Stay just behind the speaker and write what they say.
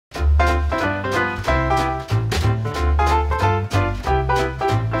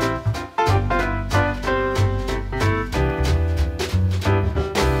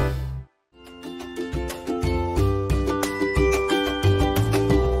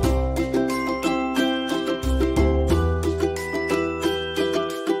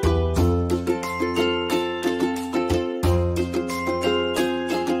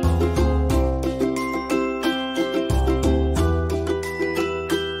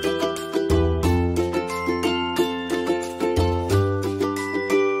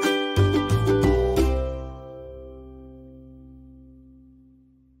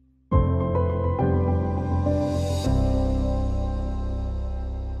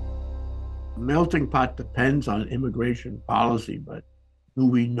melting pot depends on immigration policy, but do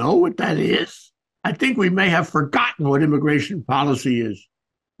we know what that is? I think we may have forgotten what immigration policy is.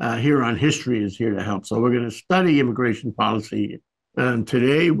 Here on History is here to help. So we're going to study immigration policy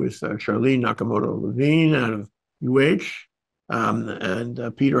today with Sharleen Nakamoto Levine out of UH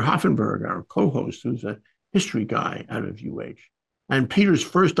and Peter Hoffenberg, our co-host, who's a history guy out of UH. And Peter's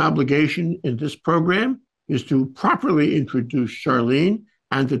first obligation in this program is to properly introduce Sharleen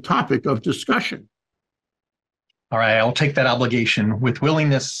and the topic of discussion. All right, I'll take that obligation with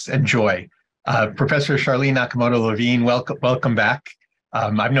willingness and joy. Professor Sharleen Nakamoto Levine, welcome back.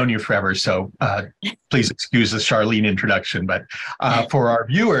 I've known you forever, so please excuse the Sharleen introduction. But for our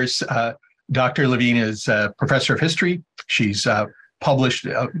viewers, Dr. Levine is a professor of history. She's published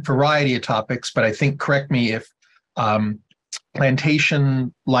a variety of topics, but I think, correct me if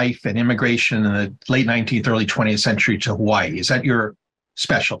plantation life and immigration in the late 19th, early 20th century to Hawaii, is that your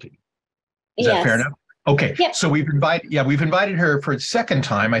specialty? Is that fair enough? Okay, yep. So we've invited her for a second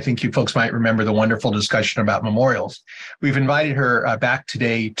time. I think you folks might remember the wonderful discussion about memorials. We've invited her back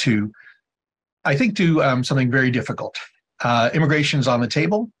today to, I think, do something very difficult. Immigration's on the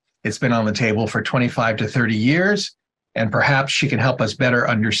table. It's been on the table for 25 to 30 years, and perhaps she can help us better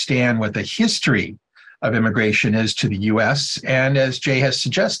understand what the history of immigration is to the U.S., and as Jay has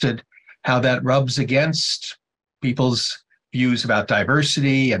suggested, how that rubs against people's views about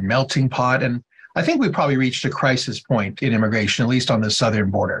diversity and melting pot. And I think we've probably reached a crisis point in immigration, at least on the southern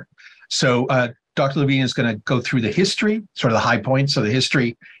border. So Dr. Levine is going to go through the history, sort of the high points of the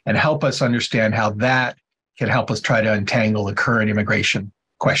history, and help us understand how that can help us try to untangle the current immigration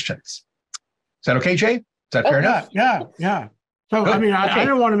questions. Is that okay, Jay? Is that fair enough? Yeah. So, good. I mean, I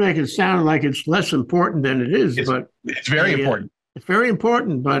don't want to make it sound like it's less important than it is, but it's very important. It's very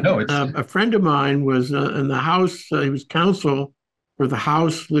important, but no, a friend of mine was in the House, he was counsel for the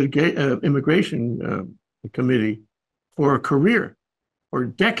House Immigration Committee for a career, for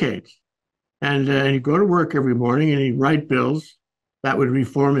decades. And he'd go to work every morning and he'd write bills that would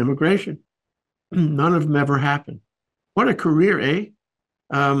reform immigration. None of them ever happened. What a career, eh?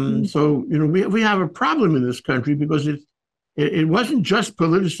 So, you know, we have a problem in this country because it wasn't just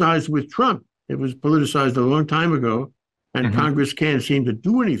politicized with Trump. It was politicized a long time ago, and Congress can't seem to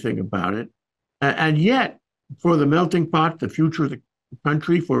do anything about it. And yet, for the melting pot, the future of the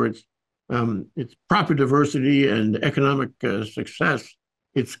country, for its proper diversity and economic success,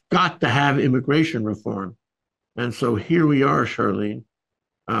 it's got to have immigration reform. And so here we are, Sharleen.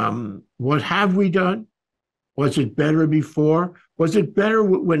 What have we done? Was it better before? Was it better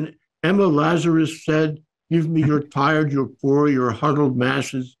when Emma Lazarus said, "Give me your tired, your poor, your huddled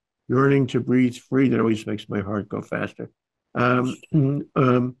masses yearning to breathe free"? That always makes my heart go faster. And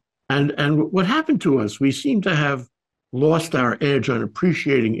what happened to us? We seem to have lost our edge on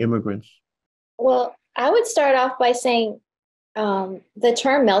appreciating immigrants. Well, I would start off by saying the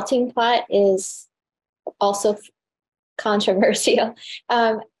term melting pot is also controversial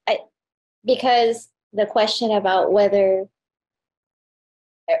because the question about whether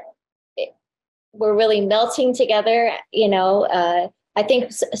we're really melting together, you know, I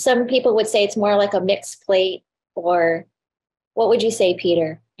think some people would say it's more like a mixed plate, or what would you say,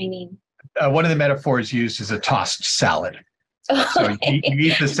 Peter? I mean, one of the metaphors used is a tossed salad. Okay. So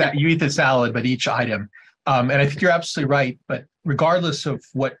you eat the salad, but each item. And I think you're absolutely right. But regardless of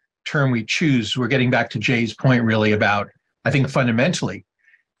what term we choose, we're getting back to Jay's point really about, I think fundamentally,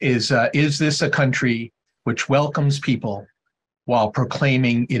 is this a country which welcomes people while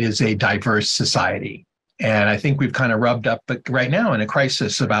proclaiming it is a diverse society? And I think we've kind of rubbed up right now in a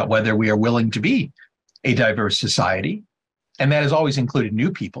crisis about whether we are willing to be a diverse society. And that has always included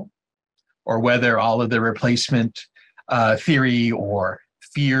new people, or whether all of the replacement theory or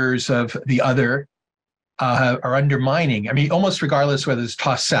fears of the other are undermining. I mean, almost regardless whether it's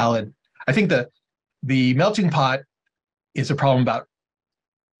tossed salad, I think the melting pot is a problem about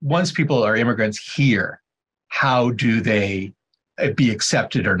once people are immigrants here, how do they be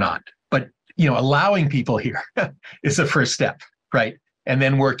accepted or not? But, you know, allowing people here is the first step, right? And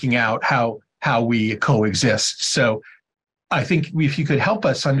then working out how we coexist. So I think if you could help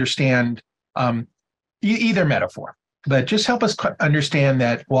us understand either metaphor, but just help us understand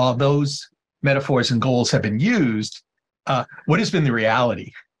that while those metaphors and goals have been used, what has been the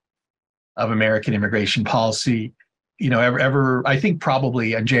reality of American immigration policy? You know, ever I think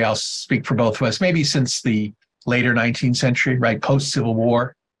probably, and Jay, I'll speak for both of us, maybe since the later 19th century, right, post-Civil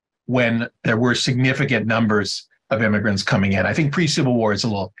War, when there were significant numbers of immigrants coming in. I think pre-Civil War is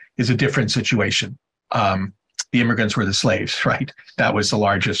a different situation. The immigrants were the slaves, right? That was the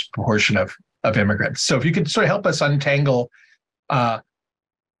largest proportion of immigrants. So if you could sort of help us untangle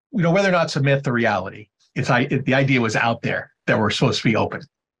whether or not it's a myth or reality, the idea was out there that we're supposed to be open.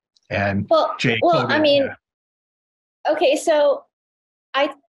 And Jay quoted, I mean, okay, so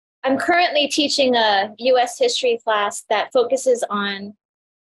I'm currently teaching a U.S. history class that focuses on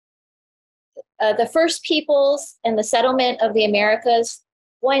the first peoples and the settlement of the Americas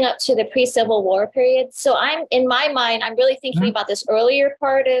going up to the pre-Civil War period. So in my mind, I'm really thinking about this earlier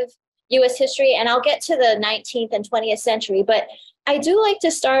part of U.S. history, and I'll get to the 19th and 20th century. But I do like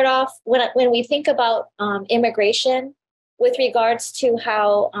to start off when we think about immigration with regards to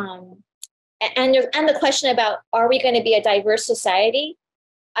how, and the question about, are we going to be a diverse society?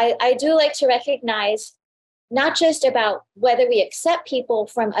 I do like to recognize not just about whether we accept people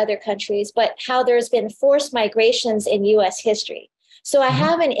from other countries, but how there's been forced migrations in U.S. history. So I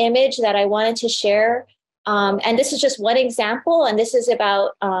have an image that I wanted to share, and this is just one example, and this is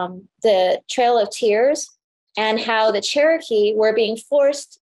about the Trail of Tears and how the Cherokee were being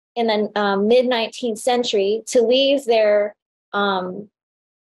forced in the mid-19th century to leave their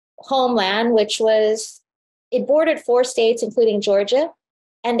homeland, which it bordered 4 states, including Georgia.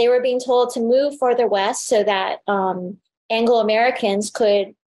 And they were being told to move further west so that Anglo-Americans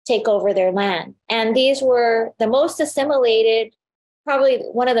could take over their land. And these were the most assimilated, probably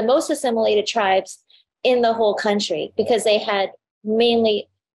one of the most assimilated tribes in the whole country, because they had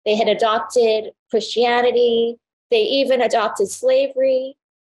adopted Christianity. They even adopted slavery.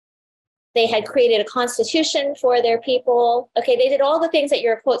 They had created a constitution for their people. Okay, they did all the things that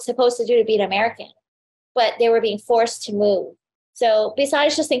you're, quote, supposed to do to be an American, but they were being forced to move. So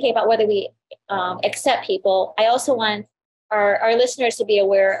besides just thinking about whether we accept people, I also want our listeners to be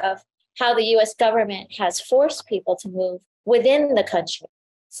aware of how the U.S. government has forced people to move within the country.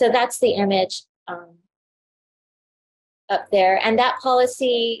 So that's the image up there. And that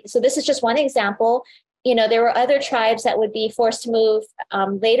policy, so this is just one example. There were other tribes that would be forced to move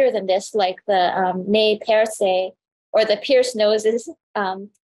later than this, like the Nez Perce or the Pierce Noses,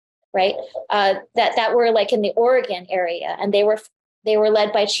 right? That were like in the Oregon area, and they were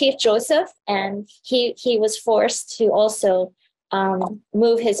led by Chief Joseph, and he was forced to also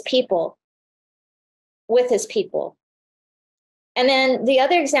move his people with his people. And then the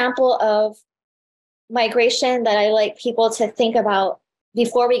other example of migration that I like people to think about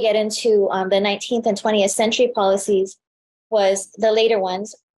before we get into the 19th and 20th century policies was the later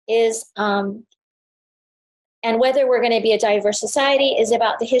ones is and whether we're going to be a diverse society is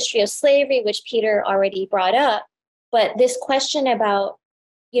about the history of slavery, which Peter already brought up. But this question about,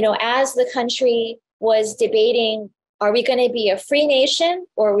 as the country was debating, are we going to be a free nation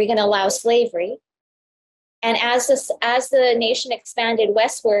or are we going to allow slavery? And as the nation expanded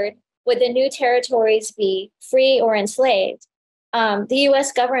westward, would the new territories be free or enslaved? The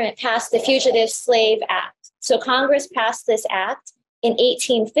U.S. government passed the Fugitive Slave Act. So Congress passed this act in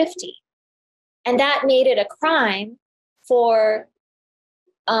 1850. And that made it a crime for,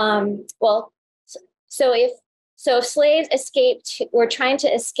 so if slaves were trying to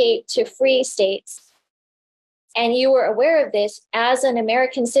escape to free states, and you were aware of this, as an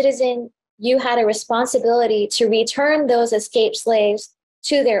American citizen, you had a responsibility to return those escaped slaves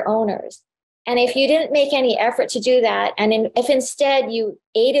to their owners. And if you didn't make any effort to do that, and if instead you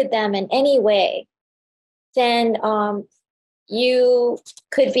aided them in any way, then you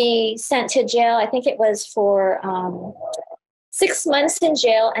could be sent to jail. I think it was for 6 months in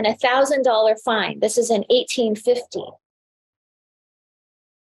jail and $1,000 fine. This is in 1850.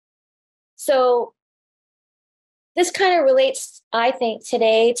 So this kind of relates, I think,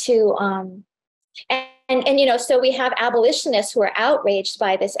 today to, so we have abolitionists who are outraged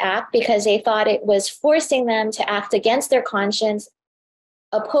by this act because they thought it was forcing them to act against their conscience,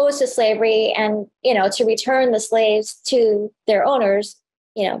 opposed to slavery, and, to return the slaves to their owners,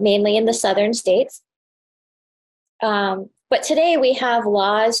 mainly in the southern states. But today we have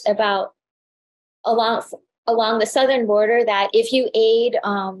laws about along the southern border that if you aid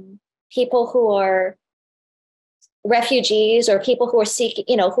people who are refugees or people who are seeking,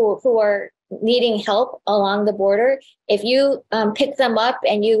 who are needing help along the border, if you pick them up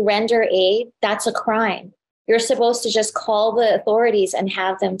and you render aid, that's a crime. You're supposed to just call the authorities and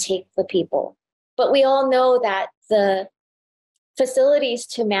have them take the people. But we all know that the facilities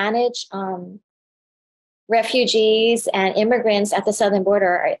to manage refugees and immigrants at the southern border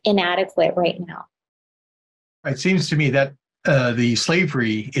are inadequate right now. It seems to me that the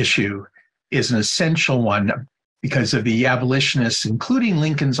slavery issue is an essential one because of the abolitionists, including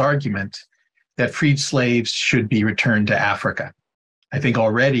Lincoln's argument that freed slaves should be returned to Africa. I think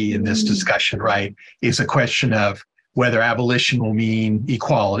already in this discussion, right, is a question of whether abolition will mean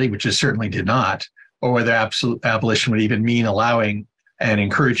equality, which it certainly did not, or whether absolute abolition would even mean allowing and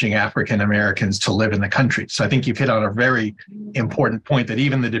encouraging African Americans to live in the country. So I think you've hit on a very important point that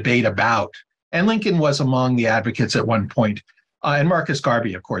even the debate about, and Lincoln was among the advocates at one point, and Marcus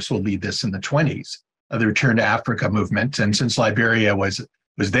Garvey, of course, will lead this in the 20s, the Return to Africa movement, and since Liberia was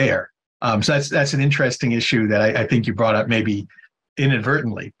there. So that's an interesting issue that I think you brought up maybe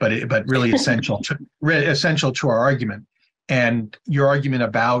inadvertently, but really essential to our argument. And your argument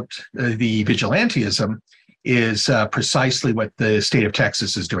about the vigilantism is precisely what the state of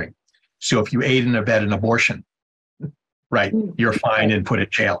Texas is doing. So if you aid and abet an abortion, right, you're fined and put in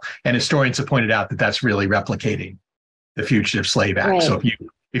jail. And historians have pointed out that that's really replicating the Fugitive Slave Act. Right. So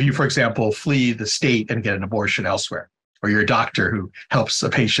if you, for example, flee the state and get an abortion elsewhere, or you're a doctor who helps a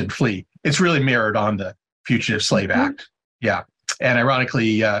patient flee, it's really mirrored on the Fugitive Slave Act. Yeah. And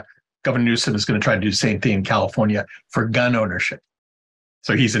ironically, Governor Newsom is going to try to do the same thing in California for gun ownership.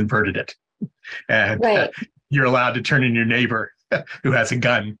 So he's inverted it. And you're allowed to turn in your neighbor who has a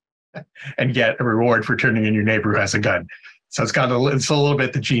gun and get a reward for turning in your neighbor who has a gun. So it's a little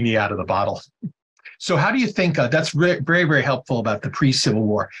bit the genie out of the bottle. So how do you think, that's very, very helpful about the pre-Civil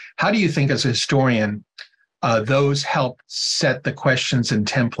War. How do you think as a historian, those help set the questions and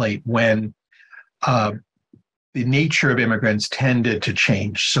template when the nature of immigrants tended to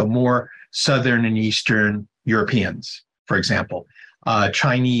change? So more Southern and Eastern Europeans, for example,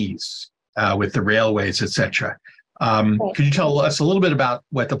 Chinese with the railways, et cetera. Could you tell us a little bit about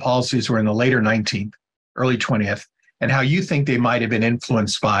what the policies were in the later 19th, early 20th, and how you think they might have been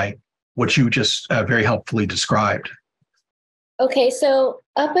influenced by what you just very helpfully described? Okay, so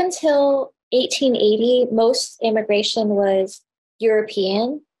up until 1880, most immigration was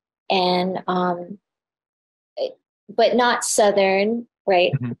European and but not Southern,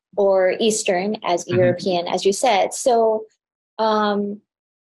 right? Mm-hmm. Or Eastern as European, as you said. So, so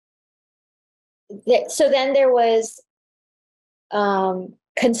then there was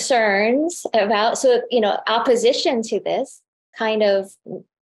concerns about, opposition to this kind of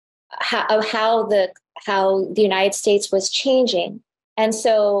how the United States was changing, and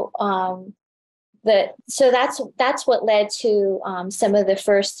so that's what led to some of the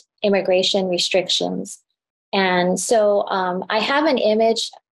first immigration restrictions. And so I have an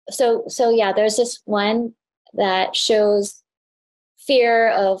image. So yeah, there's this one that shows fear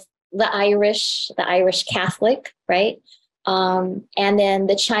of the Irish Catholic, right? And then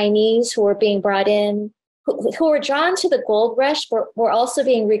the Chinese who were being brought in, who were drawn to the gold rush, were also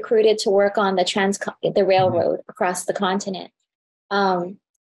being recruited to work on the railroad across the continent.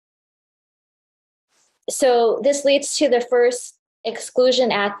 So this leads to the first Exclusion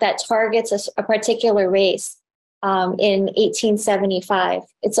Act that targets a particular race in 1875.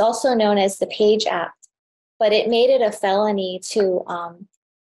 It's also known as the Page Act, but it made it a felony to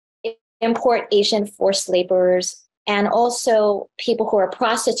import Asian forced laborers and also people who are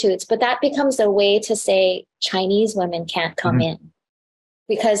prostitutes. But that becomes a way to say Chinese women can't come in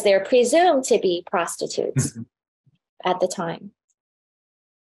because they're presumed to be prostitutes at the time.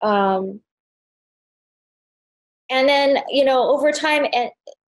 And then, over time,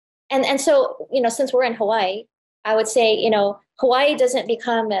 and so, since we're in Hawaii, I would say, Hawaii doesn't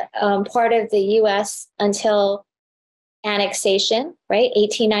become part of the U.S. until annexation, right?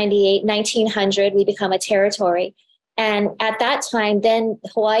 1898, 1900, we become a territory. And at that time, then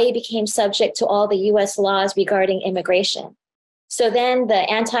Hawaii became subject to all the U.S. laws regarding immigration. So then the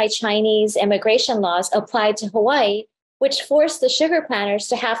anti-Chinese immigration laws applied to Hawaii, which forced the sugar planters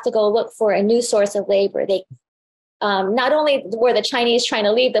to have to go look for a new source of labor. They not only were the Chinese trying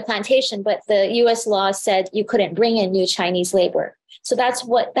to leave the plantation, but the U.S. laws said you couldn't bring in new Chinese labor. So that's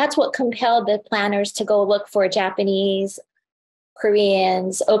what compelled the planters to go look for Japanese,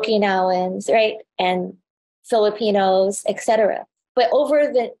 Koreans, Okinawans, right, and Filipinos, etc. But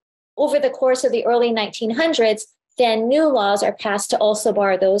over the course of the early 1900s, then new laws are passed to also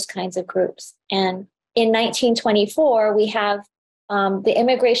bar those kinds of groups. And in 1924, we have the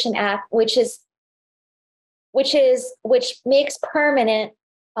Immigration Act, which makes permanent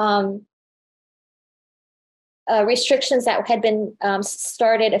restrictions that had been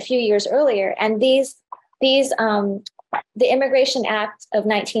started a few years earlier. And the Immigration Act of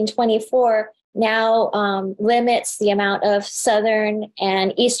 1924 now limits the amount of Southern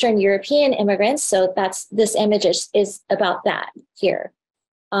and Eastern European immigrants. So this image is about that here.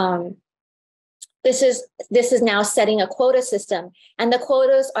 This is now setting a quota system, and the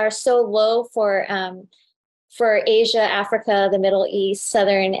quotas are so low for Asia, Africa, the Middle East,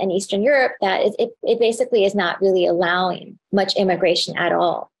 Southern and Eastern Europe that it basically is not really allowing much immigration at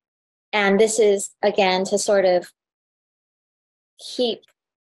all. And this is, again, to sort of keep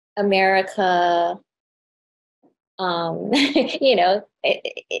America you know,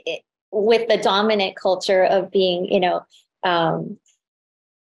 with the dominant culture of being, you know,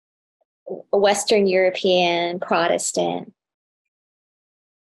 Western European Protestant.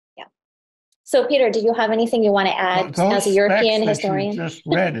 Yeah. So, Peter, do you have anything you want to add as a European historian? That you just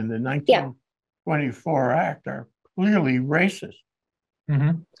read in the 1924 Act are clearly racist.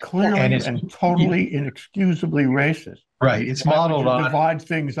 Clearly and totally inexcusably racist. Right. It's modeled on divide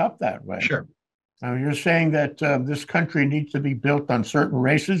things up that way. Sure. Now you're saying that this country needs to be built on certain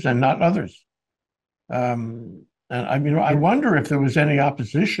races and not others. And I mean, I wonder if there was any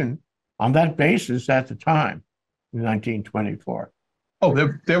opposition on that basis at the time in 1924. Oh,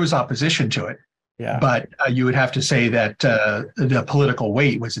 there was opposition to it. Yeah. But you would have to say that the political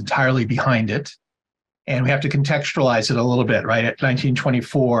weight was entirely behind it. And we have to contextualize it a little bit, right?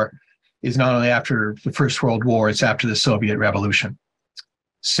 1924 is not only after the First World War, it's after the Soviet Revolution.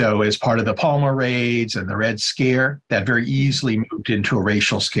 So as part of the Palmer raids and the Red Scare, that very easily moved into a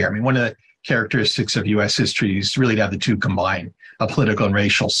racial scare. I mean, one of the characteristics of U.S. history is really to have the two combined, a political and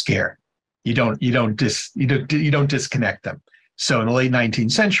racial scare. You don't disconnect them. So in the late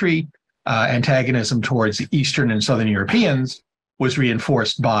 19th century, antagonism towards the Eastern and Southern Europeans was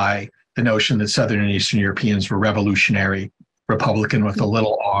reinforced by the notion that Southern and Eastern Europeans were revolutionary, Republican with a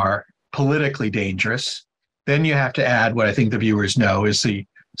little r, politically dangerous. Then you have to add what I think the viewers know is the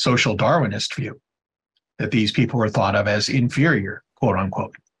social Darwinist view, that these people were thought of as inferior, quote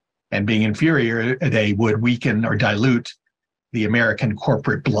unquote. And being inferior, they would weaken or dilute the American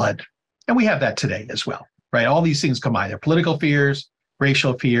corporate blood. And we have that today as well, right? All these things combine, their political fears,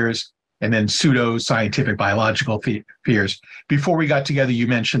 racial fears, and then pseudo-scientific biological fears. Before we got together, you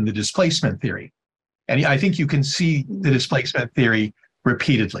mentioned the displacement theory. And I think you can see the displacement theory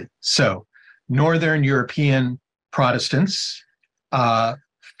repeatedly. So Northern European Protestants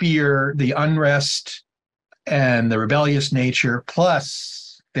fear the unrest and the rebellious nature,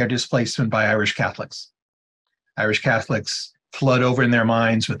 plus their displacement by Irish Catholics. Irish Catholics flood over in their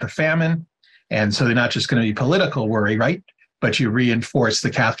minds with the famine. And so they're not just going to be political worry, right? But you reinforce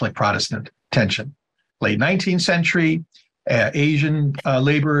the Catholic Protestant tension. Late 19th century, Asian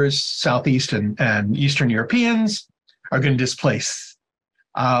laborers, Southeast and Eastern Europeans are going to displace.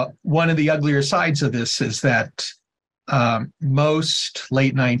 One of the uglier sides of this is that most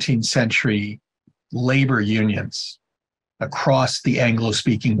late 19th century labor unions across the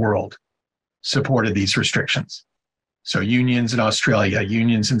Anglo-speaking world supported these restrictions. So unions in Australia,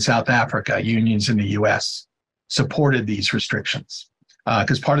 unions in South Africa, unions in the US supported these restrictions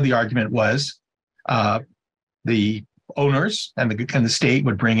because part of the argument was the owners and the state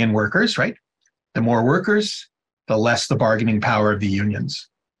would bring in workers, right? The more workers, the less the bargaining power of the unions.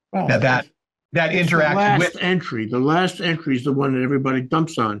 Well, now that interacted with the last entry is the one that everybody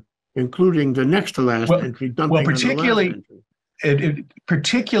dumps on, including the next to last entry.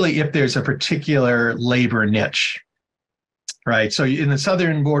 Particularly if there's a particular labor niche, right? So in the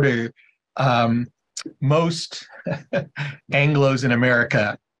southern border, most Anglos in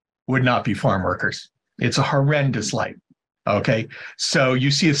America would not be farm workers. It's a horrendous life. Okay. So you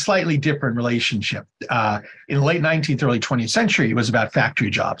see a slightly different relationship. In the late 19th, early 20th century, it was about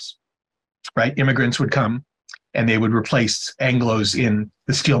factory jobs, right? Immigrants would come and they would replace Anglos in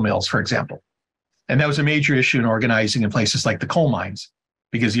the steel mills, for example. And that was a major issue in organizing in places like the coal mines,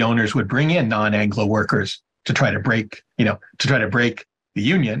 because the owners would bring in non-Anglo workers to try to break the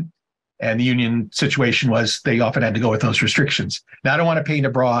union. And the union situation was they often had to go with those restrictions. Now, I don't want to paint a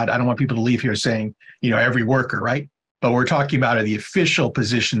broad, I don't want people to leave here saying, every worker, right? But we're talking about the official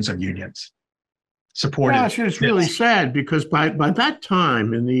positions of unions. Supported. Gosh, it's really sad because by that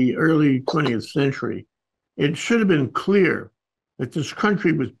time in the early 20th century, it should have been clear that this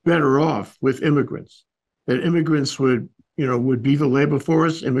country was better off with immigrants, that immigrants would be the labor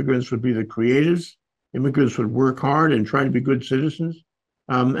force, immigrants would be the creatives, immigrants would work hard and try to be good citizens.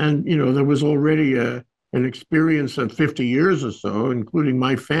 And there was already an experience of 50 years or so, including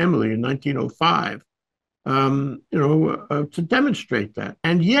my family in 1905, to demonstrate that.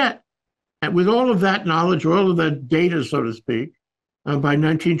 And yet, with all of that knowledge, all of that data, so to speak, by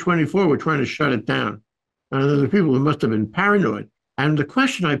 1924, we're trying to shut it down. The people who must have been paranoid. And the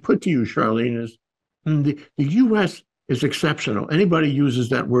question I put to you, Sharleen, is the U.S. is exceptional. Anybody uses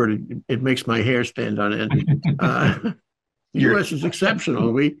that word, it makes my hair stand on end. The U.S. is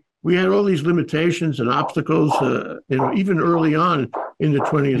exceptional. We had all these limitations and obstacles, even early on in the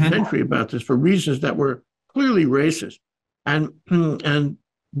 20th century about this for reasons that were clearly racist. And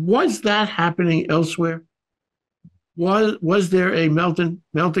was that happening elsewhere? Was there a melting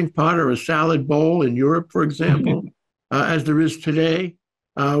pot or a salad bowl in Europe, for example, as there is today,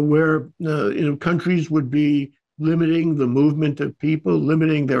 where countries would be limiting the movement of people,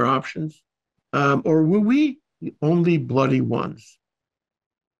 limiting their options? Or were we the only bloody ones?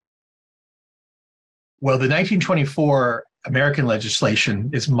 Well, the 1924 American legislation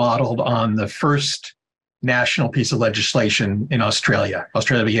is modeled on the first national piece of legislation in Australia.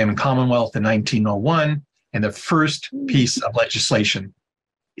 Australia became a Commonwealth in 1901, and the first piece of legislation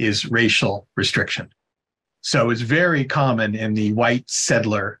is racial restriction. So it's very common in the white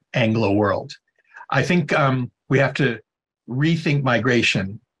settler Anglo world. I think we have to rethink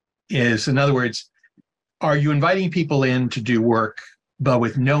migration is, in other words, are you inviting people in to do work, but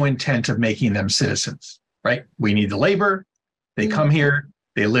with no intent of making them citizens, right? We need the labor. They come here,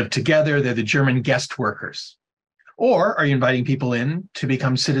 they live together, they're the German guest workers. Or are you inviting people in to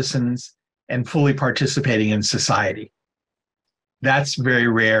become citizens and fully participating in society? That's very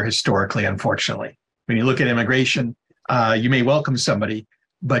rare historically, unfortunately. When you look at immigration, you may welcome somebody,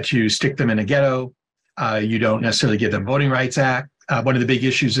 but you stick them in a ghetto. You don't necessarily give them Voting Rights Act. One of the big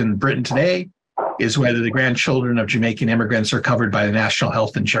issues in Britain today is whether the grandchildren of Jamaican immigrants are covered by the national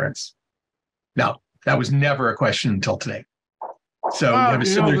health insurance. Now, that was never a question until today. So you have a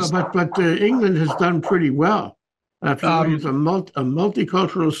similar... But England has done pretty well. It's a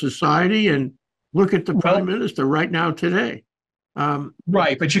multicultural society, and look at the prime minister right now today.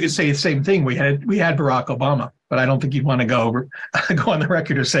 Right, but you could say the same thing. We had Barack Obama, but I don't think you'd want to go on the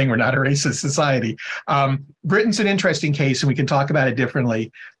record as saying we're not a racist society. Britain's an interesting case, and we can talk about it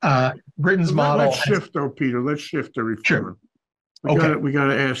differently. Britain's model. Let's shift, though, Peter. Let's shift the reform. Sure. We got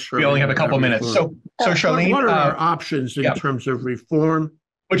to ask Sharleen. We only have a couple minutes. So Sharleen, what are our options in terms of reform?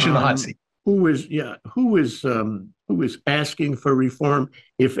 Put you in the hot seat. Who is asking for reform,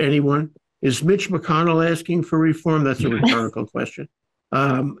 if anyone? Is Mitch McConnell asking for reform? That's a rhetorical question.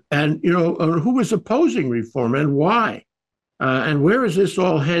 And who is opposing reform and why? And where is this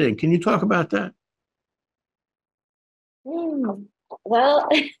all heading? Can you talk about that? Well,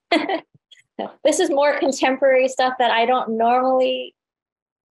 this is more contemporary stuff that I don't normally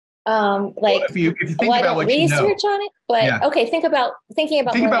if you think about what you know, research on it. But okay, thinking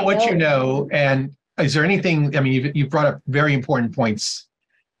about what you know. And is there anything? I mean, you've brought up very important points.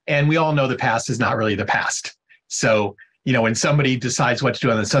 And we all know the past is not really the past. So, when somebody decides what to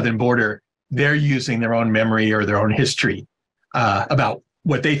do on the southern border, they're using their own memory or their own history about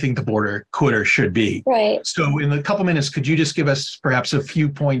what they think the border could or should be. Right. So in a couple minutes, could you just give us perhaps a few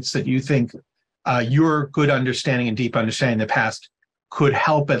points that you think your good understanding and deep understanding of the past could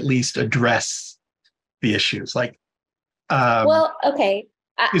help at least address the issues? Like, okay.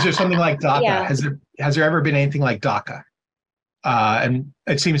 Is there something like DACA? Yeah. Has there ever been anything like DACA? And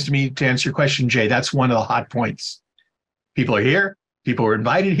it seems to me, to answer your question, Jay, that's one of the hot points. People are here, people were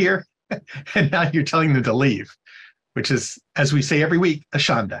invited here, and now you're telling them to leave, which is, as we say every week, a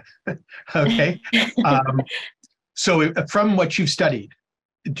shanda. Okay. So from what you've studied,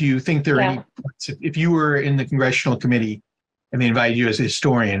 do you think there are any points, if you were in the congressional committee and they invited you as a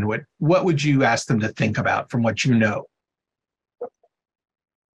historian, what would you ask them to think about from what you know?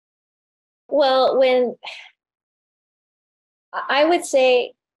 Well, I would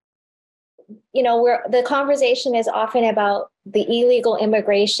say, the conversation is often about the illegal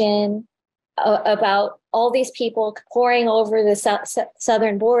immigration, about all these people pouring over the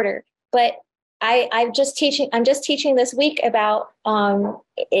southern border. But I'm just teaching this week about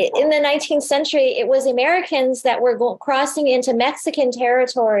in the 19th century, it was Americans that were crossing into Mexican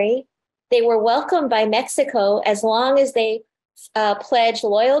territory. They were welcomed by Mexico as long as they pledged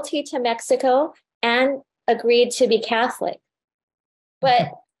loyalty to Mexico and agreed to be Catholic.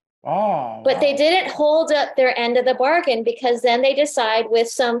 But they didn't hold up their end of the bargain, because then they decide with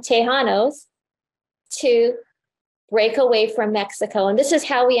some Tejanos to break away from Mexico. And this is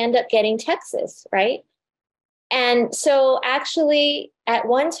how we end up getting Texas, right? And so actually at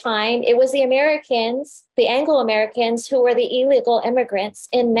one time, it was the Americans, the Anglo-Americans, who were the illegal immigrants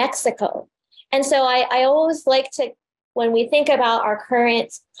in Mexico. And so I always like to, when we think about our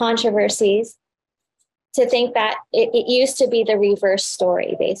current controversies, to think that it used to be the reverse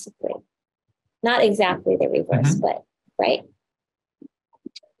story, basically. Not exactly the reverse, but right.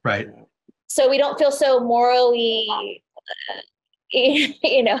 Right. So we don't feel so morally,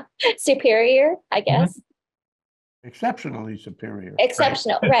 superior, I guess. Exceptionally superior.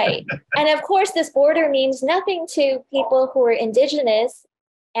 Exceptional, right. And of course, this border means nothing to people who are indigenous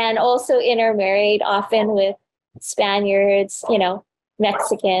and also intermarried, often with Spaniards,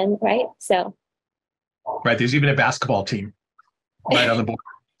 Mexican, right? So. Right. There's even a basketball team right on the border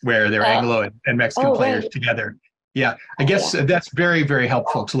where they're Anglo and Mexican players together. Yeah. I guess that's very, very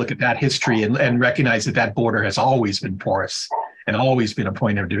helpful to look at that history and recognize that border has always been porous and always been a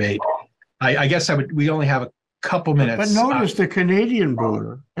point of debate. I guess we only have couple minutes. But notice the Canadian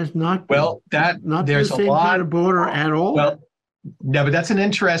border has not been, not there's the same a lot kind of border at all. Well, no, but that's an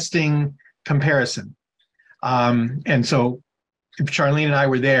interesting comparison. And so if Sharleen and I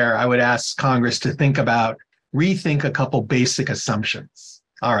were there, I would ask Congress to rethink a couple basic assumptions.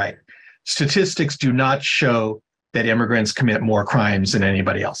 All right. Statistics do not show that immigrants commit more crimes than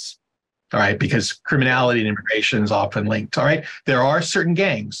anybody else. All right. Because criminality and immigration is often linked. All right. There are certain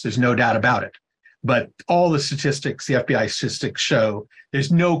gangs. There's no doubt about it. But all the statistics, the FBI statistics show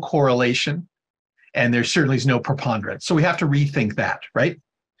there's no correlation and there certainly is no preponderance. So we have to rethink that, right?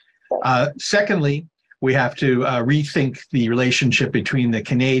 Secondly, we have to rethink the relationship between the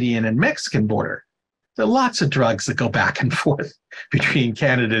Canadian and Mexican border. There are lots of drugs that go back and forth between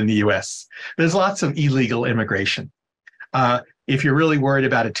Canada and the US. There's lots of illegal immigration. If you're really worried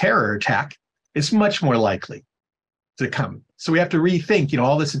about a terror attack, it's much more likely to come. So we have to rethink,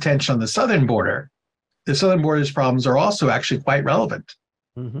 all this attention on the southern border. The southern border's problems are also actually quite relevant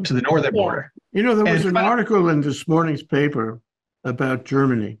to the northern border. There was an article in this morning's paper about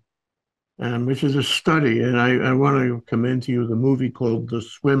Germany, which is a study, and I want to commend to you the movie called The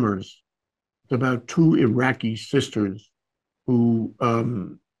Swimmers. It's about two Iraqi sisters who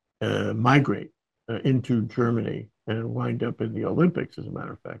migrate into Germany and wind up in the Olympics, as a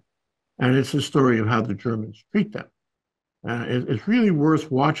matter of fact. And it's a story of how the Germans treat them. It's really worth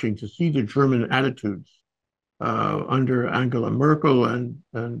watching to see the German attitudes under Angela Merkel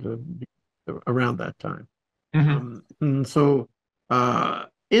and around that time. And so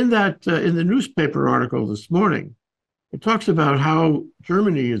in the newspaper article this morning, it talks about how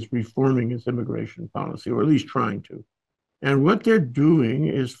Germany is reforming its immigration policy, or at least trying to. And what they're doing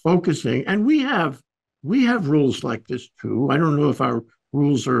is focusing, and we have rules like this too. I don't know if our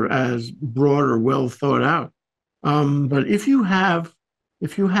rules are as broad or well thought out. But if you have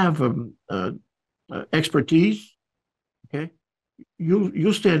expertise, okay,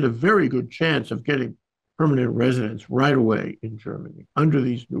 you'll stand a very good chance of getting permanent residence right away in Germany under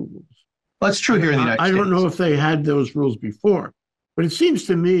these new rules. Well, that's true here in the United States. I don't know if they had those rules before, but it seems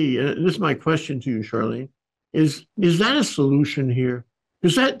to me, and this is my question to you, Sharleen, is that a solution here?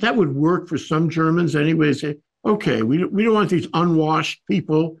 Because that would work for some Germans anyway. Say, okay, we don't want these unwashed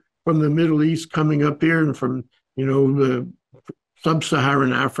people from the Middle East coming up here and from the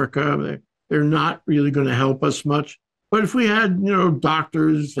sub-Saharan Africa. They're not really going to help us much. But if we had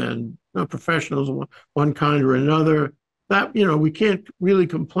doctors and professionals of one kind or another, that we can't really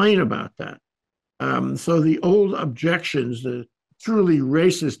complain about that. So the old objections, the truly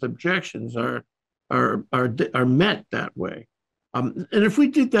racist objections, are met that way. And if we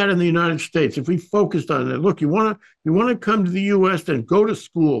did that in the United States, if we focused on it, look, you want to come to the U.S., then go to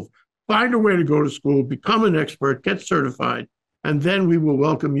school, find a way to go to school, become an expert, get certified, and then we will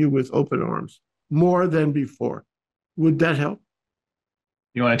welcome you with open arms more than before. Would that help?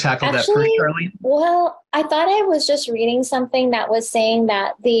 You want to tackle that first, Sharleen? Well, I thought I was just reading something that was saying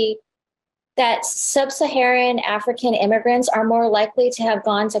that that sub-Saharan African immigrants are more likely to have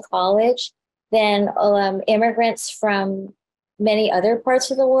gone to college than immigrants from many other parts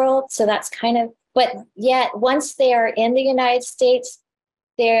of the world. So that's but yet once they are in the United States,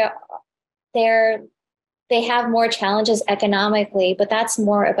 they have more challenges economically, but that's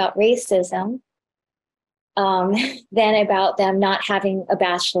more about racism than about them not having a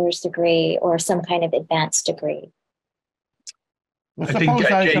bachelor's degree or some kind of advanced degree. Well,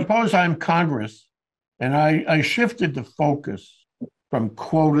 suppose I'm Congress and I shifted the focus from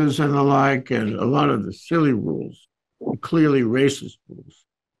quotas and the like and a lot of the silly rules, clearly racist rules,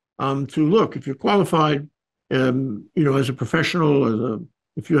 to look, if you're qualified, as a professional,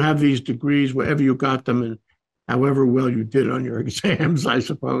 if you have these degrees, wherever you got them and however well you did on your exams, I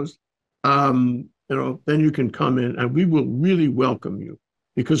suppose, then you can come in and we will really welcome you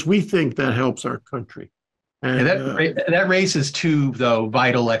because we think that helps our country. And that raises two, though,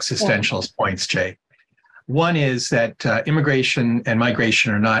 vital existential points, Jay. One is that immigration and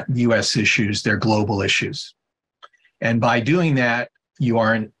migration are not U.S. issues, they're global issues. And by doing that, you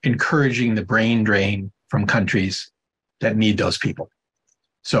are encouraging the brain drain from countries that need those people.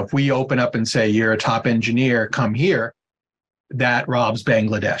 So if we open up and say, you're a top engineer, come here, that robs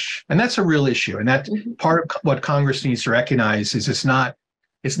Bangladesh. And that's a real issue. And that part of what Congress needs to recognize is it's not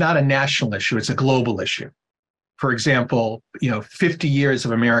a national issue, it's a global issue. For example, 50 years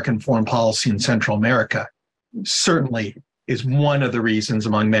of American foreign policy in Central America certainly is one of the reasons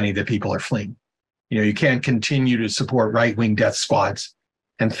among many that people are fleeing. You can't continue to support right-wing death squads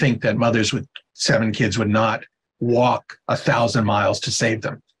and think that mothers with 7 kids would not walk 1,000 miles to save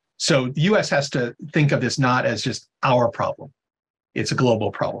them. So the U.S. has to think of this not as just our problem. It's a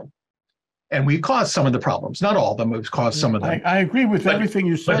global problem. And we caused some of the problems, not all of them, we've caused some of them. I agree with everything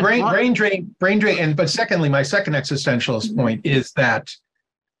you said. But brain drain, but secondly, my second existentialist point is that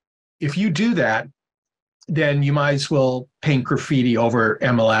if you do that, then you might as well paint graffiti over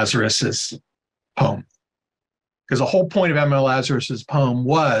Emma Lazarus's poem. Because the whole point of Emma Lazarus's poem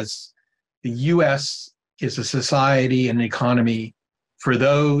was the U.S. is a society and an economy for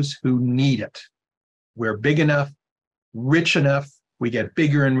those who need it. We're big enough, rich enough, we get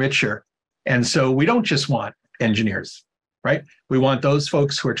bigger and richer. And so we don't just want engineers, right? We want those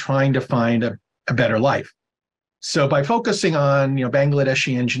folks who are trying to find a better life. So by focusing on,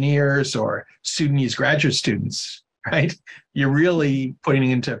 Bangladeshi engineers or Sudanese graduate students, right, you're really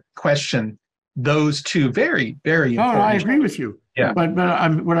putting into question those two very, very important. No, I agree with you. Yeah. But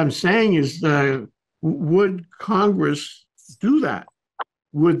what I'm saying is, would Congress do that?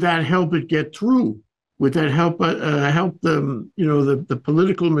 Would that help it get through? Would that help them, the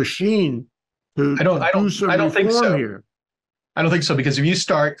political machine to do some reform here? I don't think so, because if you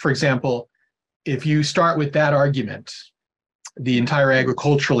start, for example, if you start with that argument, the entire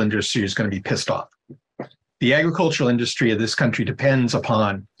agricultural industry is going to be pissed off. The agricultural industry of this country depends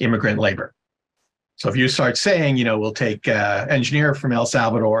upon immigrant labor. So if you start saying, we'll take engineer from El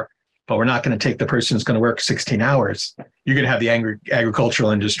Salvador, but we're not going to take the person who's going to work 16 hours, you're going to have the agricultural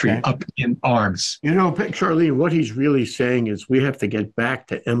industry up in arms. Sharleen, what he's really saying is we have to get back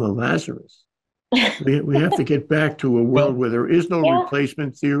to Emma Lazarus. we have to get back to a world where there is no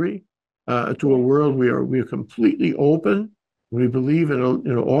replacement theory, to a world where we are completely open. We believe in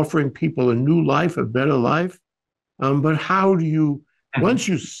offering people a new life, a better life. But how do you, once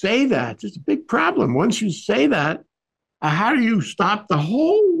you say that, it's a big problem. Once you say that, how do you stop the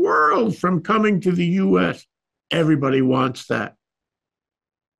whole world from coming to the U.S.? Everybody wants that.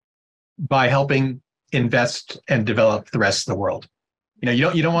 By helping invest and develop the rest of the world.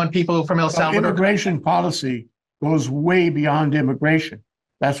 You don't want people from El Salvador. Immigration policy goes way beyond immigration.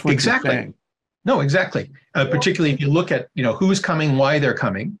 That's what you're saying. No, exactly. Particularly if you look at, who's coming, why they're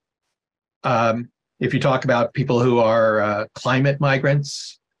coming. If you talk about people who are climate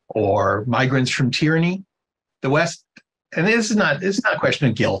migrants or migrants from tyranny, the West, and it's not a question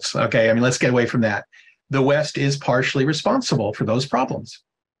of guilt. Okay. I mean, let's get away from that. The West is partially responsible for those problems.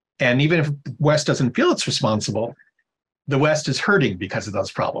 And even if the West doesn't feel it's responsible, the West is hurting because of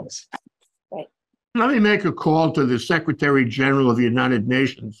those problems. Right. Let me make a call to the Secretary General of the United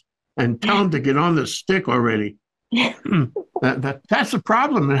Nations and tell him to get on the stick already. That's the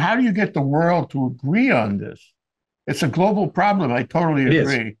problem. And how do you get the world to agree on this? It's a global problem. I totally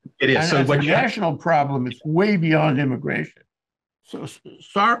agree. It is. And So it's a national problem. It's way beyond immigration. So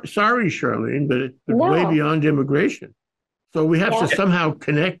sorry, Sharleen, but it's way beyond immigration. So we have to somehow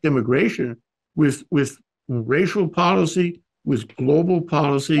connect immigration with racial policy, with global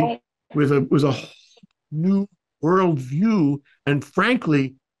policy, with a whole new worldview. And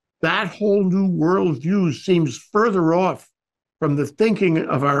frankly, that whole new worldview seems further off from the thinking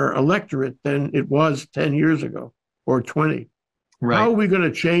of our electorate than it was 10 years ago or 20. Right. How are we going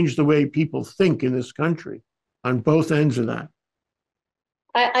to change the way people think in this country on both ends of that?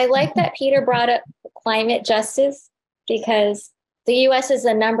 I like that Peter brought up climate justice, because the U.S. is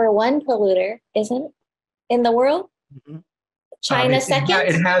the #1 polluter, isn't it, in the world? Mm-hmm. China second? Yeah,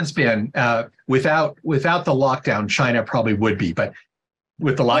 it has been. Without the lockdown, China probably would be, but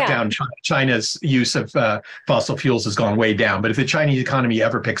with the lockdown, China's use of fossil fuels has gone way down. But if the Chinese economy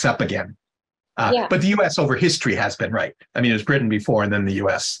ever picks up again, but the U.S. over history has been right. I mean, it was Britain before and then the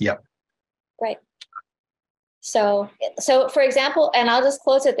U.S. Yep. Right. So for example, and I'll just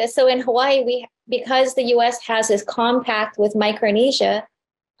close with this. So in Hawaii, because the U.S. has this compact with Micronesia,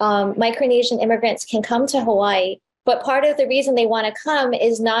 Micronesian immigrants can come to Hawaii. But part of the reason they want to come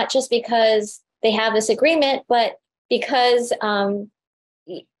is not just because they have this agreement, but because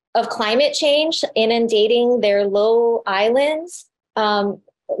of climate change inundating their low islands,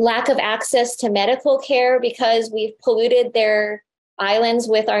 lack of access to medical care because we've polluted their islands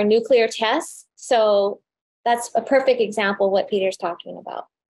with our nuclear tests. So that's a perfect example of what Peter's talking about.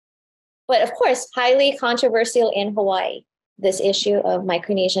 But of course, highly controversial in Hawaii, this issue of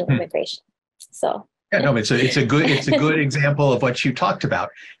Micronesian immigration. So it's a good example of what you talked about.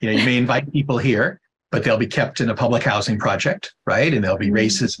 You may invite people here, but they'll be kept in a public housing project, right? And there'll be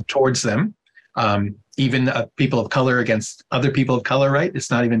racism towards them. Even people of color against other people of color, right? It's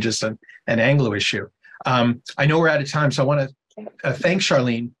not even just an Anglo issue. I know we're out of time, so I want to thank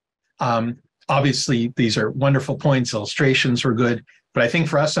Sharleen. Obviously, these are wonderful points. Illustrations were good. But I think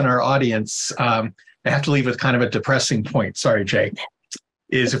for us and our audience, I have to leave with kind of a depressing point. Sorry, Jay.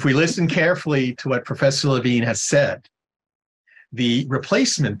 Is if we listen carefully to what Professor Levine has said, the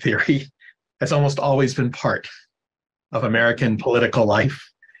replacement theory has almost always been part of American political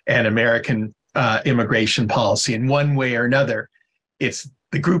life and American immigration policy in one way or another. It's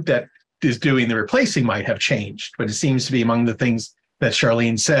the group that is doing the replacing might have changed, but it seems to be among the things that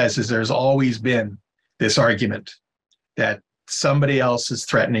Sharleen says is there's always been this argument that somebody else is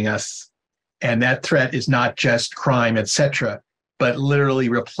threatening us. And that threat is not just crime, etc., but literally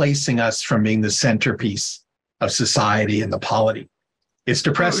replacing us from being the centerpiece of society and the polity. It's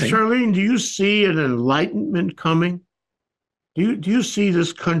depressing. Sharleen, do you see an enlightenment coming? Do you see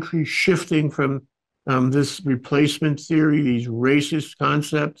this country shifting from this replacement theory, these racist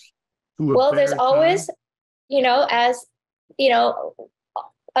concepts? Well, there's always, as,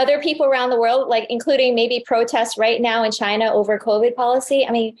 other people around the world, like including maybe protests right now in China over COVID policy.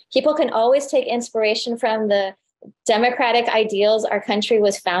 I mean, people can always take inspiration from the democratic ideals our country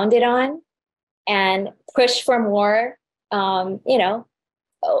was founded on and push for more,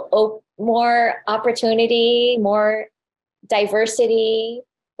 more opportunity, more diversity,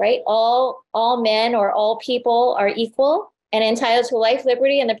 right? All men or all people are equal and entitled to life,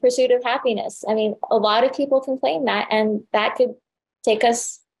 liberty, and the pursuit of happiness. I mean, a lot of people can claim that, and that could take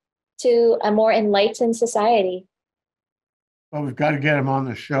us to a more enlightened society. Well, we've got to get him on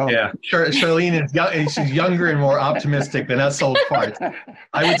the show. Yeah, Sharleen is young, she's younger and more optimistic than us old farts.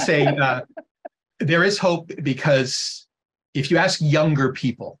 I would say there is hope, because if you ask younger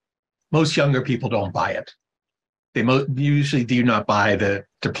people, most younger people don't buy it. They usually do not buy the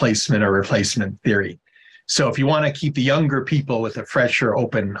displacement or replacement theory. So if you want to keep the younger people with a fresh or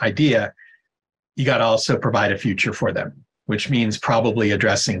open idea, you got to also provide a future for them, which means probably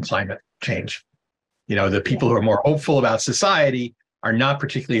addressing climate change. The people who are more hopeful about society are not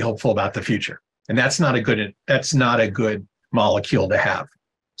particularly hopeful about the future. And that's not a good molecule to have.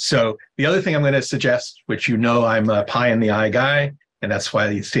 So the other thing I'm going to suggest, which I'm a pie in the eye guy, and that's why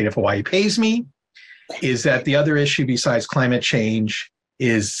the state of Hawaii pays me, is that the other issue besides climate change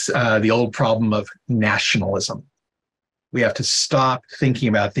is the old problem of nationalism. We have to stop thinking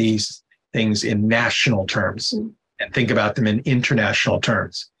about these things in national terms and think about them in international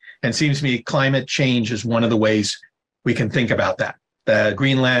terms. And it seems to me climate change is one of the ways we can think about that. The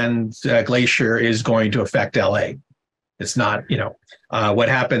Greenland glacier is going to affect LA. It's not, what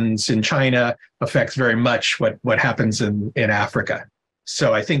happens in China affects very much what happens in Africa.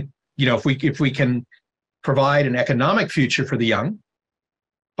 So I think, if we can provide an economic future for the young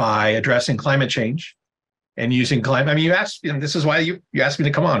by addressing climate change and using climate. I mean, you asked, this is why you asked me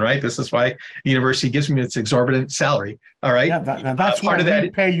to come on, right? This is why the university gives me its exorbitant salary. All right. Yeah, that's part of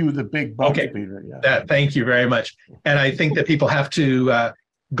that. Pay you the big bucks, okay, Peter. Yeah. Thank you very much. And I think that people have to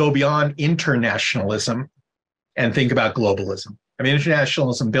go beyond internationalism and think about globalism. I mean,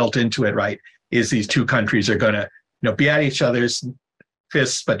 internationalism built into it, right, is these two countries are going to, be at each other's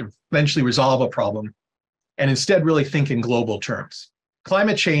fists, but eventually resolve a problem, and instead really think in global terms.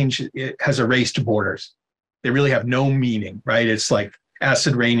 Climate change, it has erased borders. They really have no meaning, right? It's like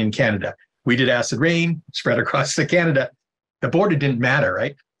acid rain in Canada. We did acid rain, spread across to Canada. The border didn't matter,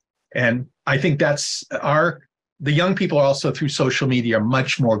 right? And I think that's the young people also through social media are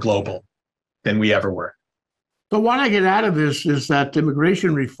much more global than we ever were. So what I get out of this is that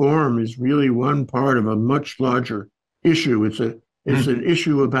immigration reform is really one part of a much larger issue. It's an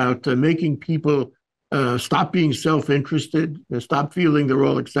issue about making people stop being self-interested, stop feeling they're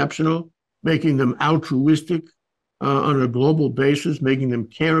all exceptional, making them altruistic on a global basis, making them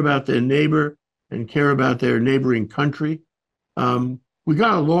care about their neighbor and care about their neighboring country. We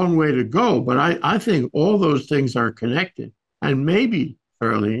got a long way to go, but I think all those things are connected. And maybe,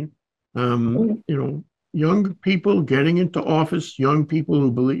 Sharleen, young people getting into office, young people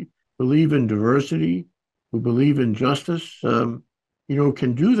who believe in diversity, who believe in justice, can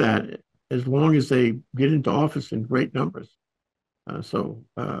do that as long as they get into office in great numbers. So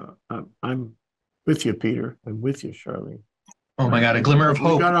I'm with you, Peter. I'm with you, Sharleen. Oh my God, a glimmer of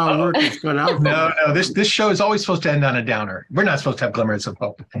hope. We got our work cut out. No, this show is always supposed to end on a downer. We're not supposed to have glimmers of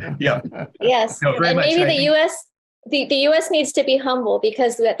hope. Yeah. Yes, no, and maybe the U.S. The U.S. needs to be humble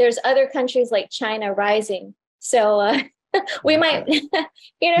because there's other countries like China rising. So we might,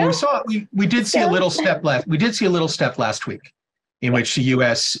 We did see a little step left. We did see a little step last week, in which the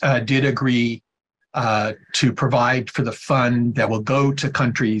U.S. Did agree to provide for the fund that will go to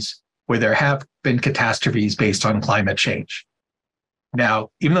countries where there have been catastrophes based on climate change. Now,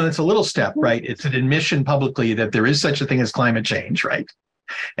 even though it's a little step, right, it's an admission publicly that there is such a thing as climate change, right?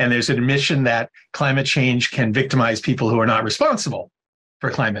 And there's an admission that climate change can victimize people who are not responsible for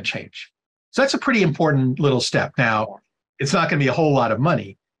climate change. So that's a pretty important little step. Now, it's not going to be a whole lot of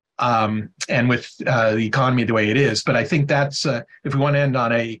money, and with the economy the way it is, but I think that's, if we want to end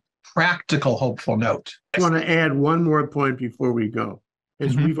on a practical, hopeful note. I want to add one more point before we go.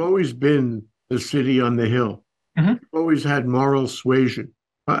 Is we've always been the city on the hill. We've always had moral suasion,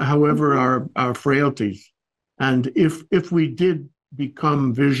 however our frailties. And if we did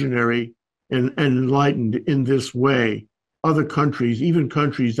become visionary and enlightened in this way, other countries, even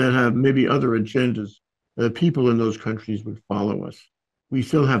countries that have maybe other agendas, the people in those countries would follow us. We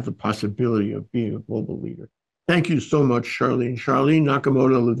still have the possibility of being a global leader. Thank you so much, Sharleen. Sharleen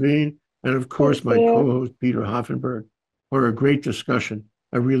Nakamoto Levine, and of course, my co-host, Peter Hoffenberg, for a great discussion.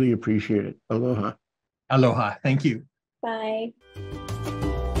 I really appreciate it. Aloha. Aloha. Thank you. Bye.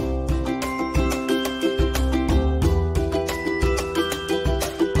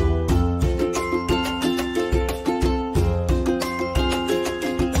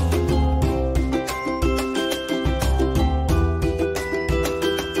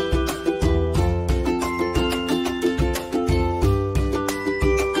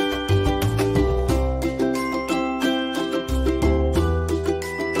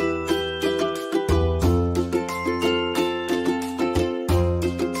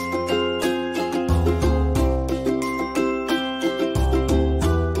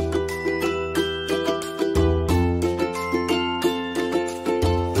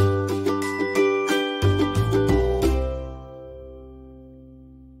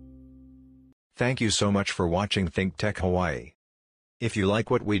 Thank you so much for watching ThinkTech Hawaii. If you like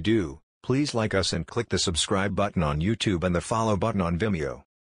what we do, please like us and click the subscribe button on YouTube and the follow button on Vimeo.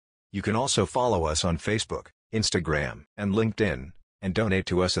 You can also follow us on Facebook, Instagram, and LinkedIn, and donate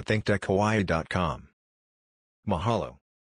to us at thinktechhawaii.com. Mahalo.